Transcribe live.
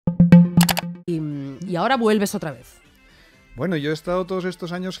y ahora vuelves otra vez. Bueno, yo he estado todos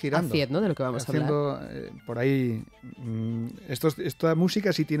estos años girando. Haciendo, de lo que vamos a hablar. Por ahí, esta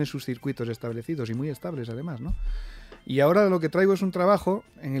música sí tiene sus circuitos establecidos y muy estables además, ¿no? Y ahora lo que traigo es un trabajo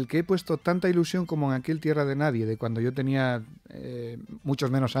en el que he puesto tanta ilusión como en aquel Tierra de Nadie, de cuando yo tenía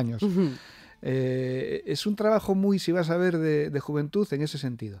muchos menos años. Uh-huh. Es un trabajo muy, si vas a ver, de juventud en ese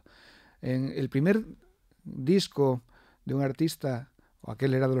sentido. En el primer disco de un artista, o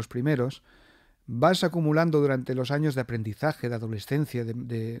aquel era de los primeros, vas acumulando durante los años de aprendizaje, de adolescencia,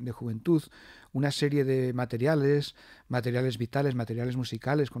 de juventud, una serie de materiales vitales, materiales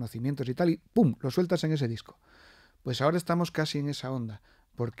musicales, conocimientos y tal, y ¡pum!, lo sueltas en ese disco. Pues ahora estamos casi en esa onda,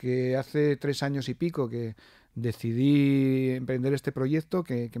 porque hace 3 años y pico que decidí emprender este proyecto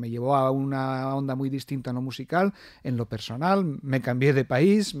que me llevó a una onda muy distinta en lo musical, en lo personal. Me cambié de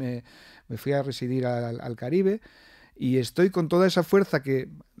país, me fui a residir al Caribe y estoy con toda esa fuerza que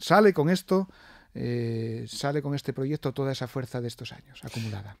sale con esto, sale con este proyecto, toda esa fuerza de estos años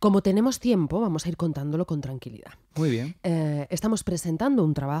acumulada. Como tenemos tiempo, vamos a ir contándolo con tranquilidad. Muy bien. Estamos presentando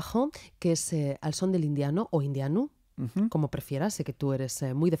un trabajo que es Al son del indiano o indiano, Uh-huh. como prefieras. Sé que tú eres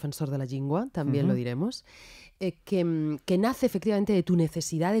muy defensor de la lengua, también lo diremos, que nace efectivamente de tu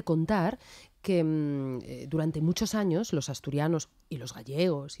necesidad de contar que durante muchos años los asturianos y los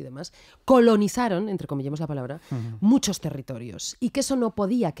gallegos y demás colonizaron, entrecomillemos la palabra, muchos territorios, y que eso no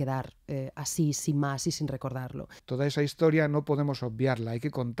podía quedar así, sin más y sin recordarlo. Toda esa historia no podemos obviarla, hay que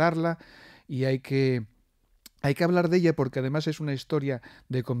contarla y hay que hablar de ella, porque además es una historia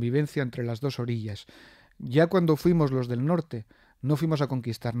de convivencia entre las dos orillas. Ya cuando fuimos los del norte, no fuimos a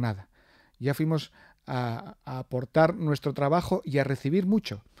conquistar nada, ya fuimos a aportar nuestro trabajo y a recibir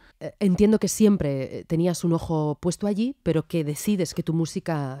mucho. Entiendo que siempre tenías un ojo puesto allí, pero que decides que tu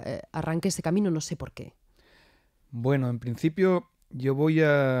música arranque ese camino, no sé por qué. Bueno, en principio yo voy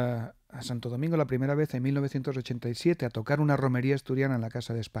a Santo Domingo la primera vez en 1987 a tocar una romería asturiana en la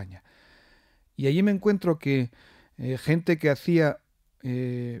Casa de España. Y allí me encuentro que gente que hacía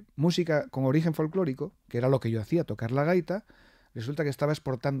música con origen folclórico, que era lo que yo hacía, tocar la gaita, resulta que estaba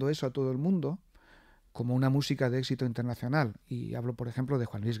exportando eso a todo el mundo como una música de éxito internacional. Y hablo, por ejemplo, de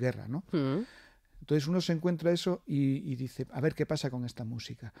Juan Luis Guerra, ¿no? Entonces uno se encuentra eso y dice, a ver qué pasa con esta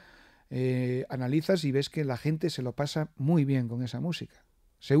música. Analizas y ves que la gente se lo pasa muy bien con esa música.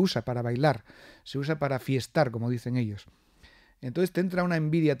 Se usa para bailar, se usa para fiestar, como dicen ellos. Entonces te entra una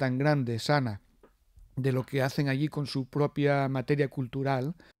envidia tan grande, sana, de lo que hacen allí con su propia materia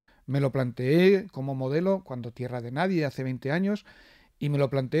cultural. Me lo planteé como modelo cuando Tierra de Nadie, hace 20 años, y me lo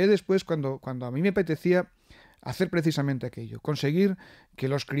planteé después cuando a mí me apetecía hacer precisamente aquello, conseguir que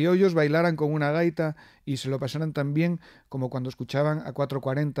los criollos bailaran con una gaita y se lo pasaran tan bien como cuando escuchaban a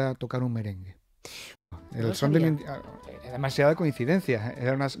 440 tocar un merengue. El son del demasiada coincidencia.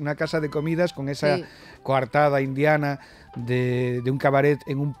 Era una casa de comidas con esa coartada indiana de un cabaret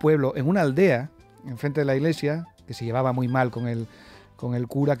en un pueblo, en una aldea, enfrente de la iglesia, que se llevaba muy mal con el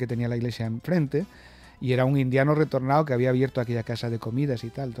cura que tenía la iglesia enfrente, y era un indiano retornado que había abierto aquella casa de comidas y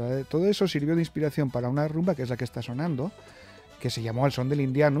tal. Todo eso sirvió de inspiración para una rumba que es la que está sonando, que se llamó Al son del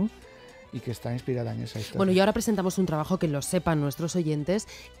indiano, y que está inspirada en esa historia. Bueno, y ahora presentamos un trabajo que lo sepan nuestros oyentes,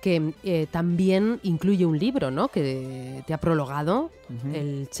 que también incluye un libro, ¿no?, que te ha prologado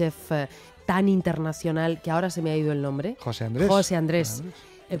el chef tan internacional, que ahora se me ha ido el nombre. José Andrés. José Andrés.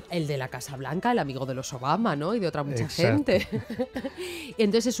 El de la Casa Blanca, el amigo de los Obama, ¿no?, y de otra mucha gente.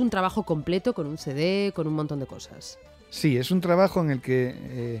 Entonces es un trabajo completo, con un CD, con un montón de cosas. Sí, es un trabajo en el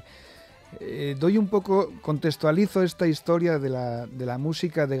que doy un poco, contextualizo esta historia de la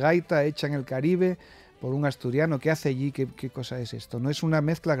música de gaita hecha en el Caribe por un asturiano. ¿Qué hace allí? ¿Qué cosa es esto? No es una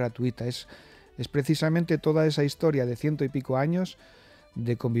mezcla gratuita, es precisamente toda esa historia de 100 y pico años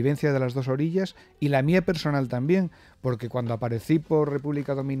de convivencia de las dos orillas, y la mía personal también, porque cuando aparecí por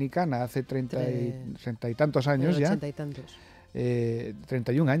República Dominicana hace 30 y tantos años ya, 80 y tantos.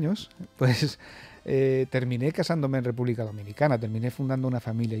 31 años, pues terminé casándome en República Dominicana, terminé fundando una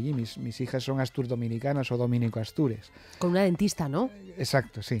familia allí. Mis hijas son astur-dominicanas o dominico-astures. Con una dentista, ¿no?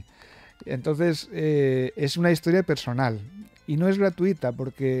 Exacto, sí. Entonces es una historia personal y no es gratuita,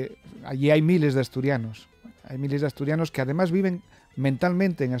 porque allí hay miles de asturianos. Hay miles de asturianos que además viven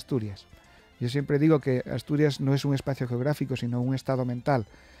mentalmente en Asturias. Yo siempre digo que Asturias no es un espacio geográfico, sino un estado mental.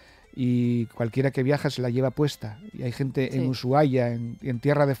 Y cualquiera que viaja se la lleva puesta. Y hay gente en Ushuaia, en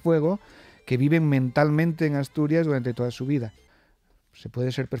Tierra de Fuego, que viven mentalmente en Asturias durante toda su vida. Se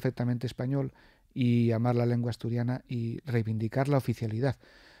puede ser perfectamente español y amar la lengua asturiana y reivindicar la oficialidad.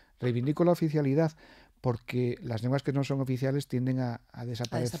 Reivindico la oficialidad porque las lenguas que no son oficiales tienden a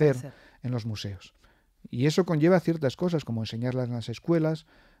desaparecer en los museos. Y eso conlleva ciertas cosas, como enseñarlas en las escuelas,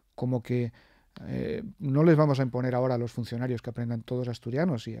 como que No les vamos a imponer ahora a los funcionarios que aprendan todos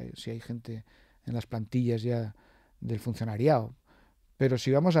asturiano, si hay gente en las plantillas ya del funcionariado. Pero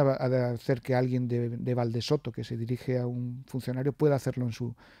si vamos a hacer que alguien de Valdesoto, que se dirige a un funcionario, pueda hacerlo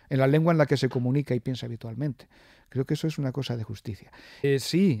en la lengua en la que se comunica y piensa habitualmente. Creo que eso es una cosa de justicia.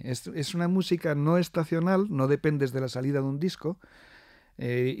 Sí, es una música no estacional, no dependes de la salida de un disco,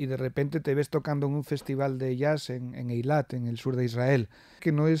 y de repente te ves tocando en un festival de jazz en Eilat, en el sur de Israel.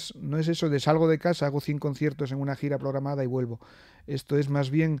 Que no es eso de salgo de casa, hago 100 conciertos en una gira programada y vuelvo. Esto es más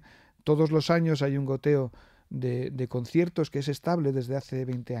bien, todos los años hay un goteo de conciertos que es estable desde hace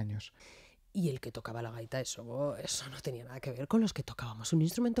 20 años. Y el que tocaba la gaita, eso no tenía nada que ver con los que tocábamos un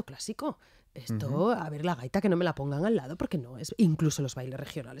instrumento clásico. Esto, a ver, la gaita que no me la pongan al lado porque no es. Incluso los bailes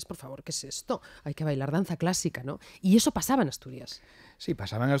regionales, por favor, ¿qué es esto? Hay que bailar danza clásica, ¿no? Y eso pasaba en Asturias. Sí,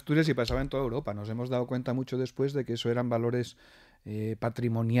 pasaba en Asturias y pasaba en toda Europa. Nos hemos dado cuenta mucho después de que eso eran valores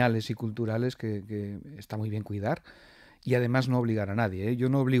patrimoniales y culturales que está muy bien cuidar y además no obligar a nadie, ¿eh? Yo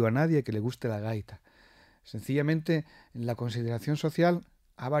no obligo a nadie a que le guste la gaita. Sencillamente, la consideración social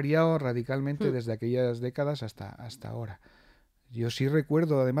ha variado radicalmente desde aquellas décadas hasta ahora. Yo sí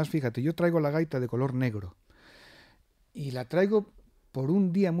recuerdo, además, fíjate, yo traigo la gaita de color negro y la traigo por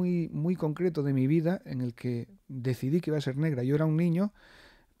un día muy, muy concreto de mi vida en el que decidí que iba a ser negra. Yo era un niño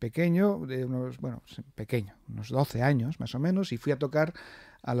pequeño, unos 12 años más o menos, y fui a tocar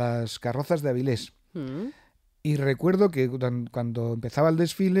a las carrozas de Avilés. Y recuerdo que cuando empezaba el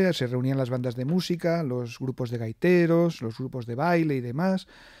desfile se reunían las bandas de música, los grupos de gaiteros, los grupos de baile y demás,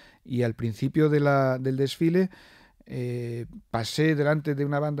 y al principio del desfile pasé delante de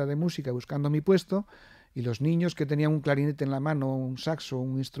una banda de música buscando mi puesto, y los niños que tenían un clarinete en la mano, un saxo,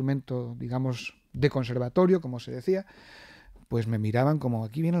 un instrumento, digamos, de conservatorio, como se decía, pues me miraban como,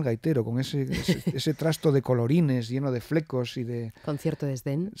 aquí viene el gaitero, con ese trasto de colorines lleno de flecos y de... ¿Con cierto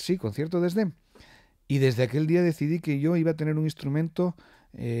desdén? Sí, con cierto desdén. Y desde aquel día decidí que yo iba a tener un instrumento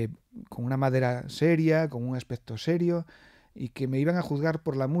con una madera seria, con un aspecto serio, y que me iban a juzgar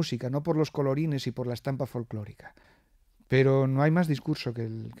por la música, no por los colorines y por la estampa folclórica. Pero no hay más discurso que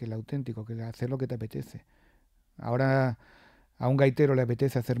el auténtico, que hacer lo que te apetece. Ahora a un gaitero le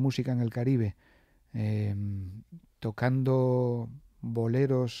apetece hacer música en el Caribe, tocando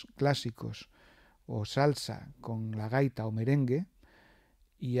boleros clásicos o salsa con la gaita o merengue,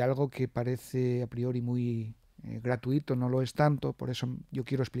 y algo que parece a priori muy gratuito no lo es tanto, por eso yo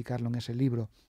quiero explicarlo en ese libro.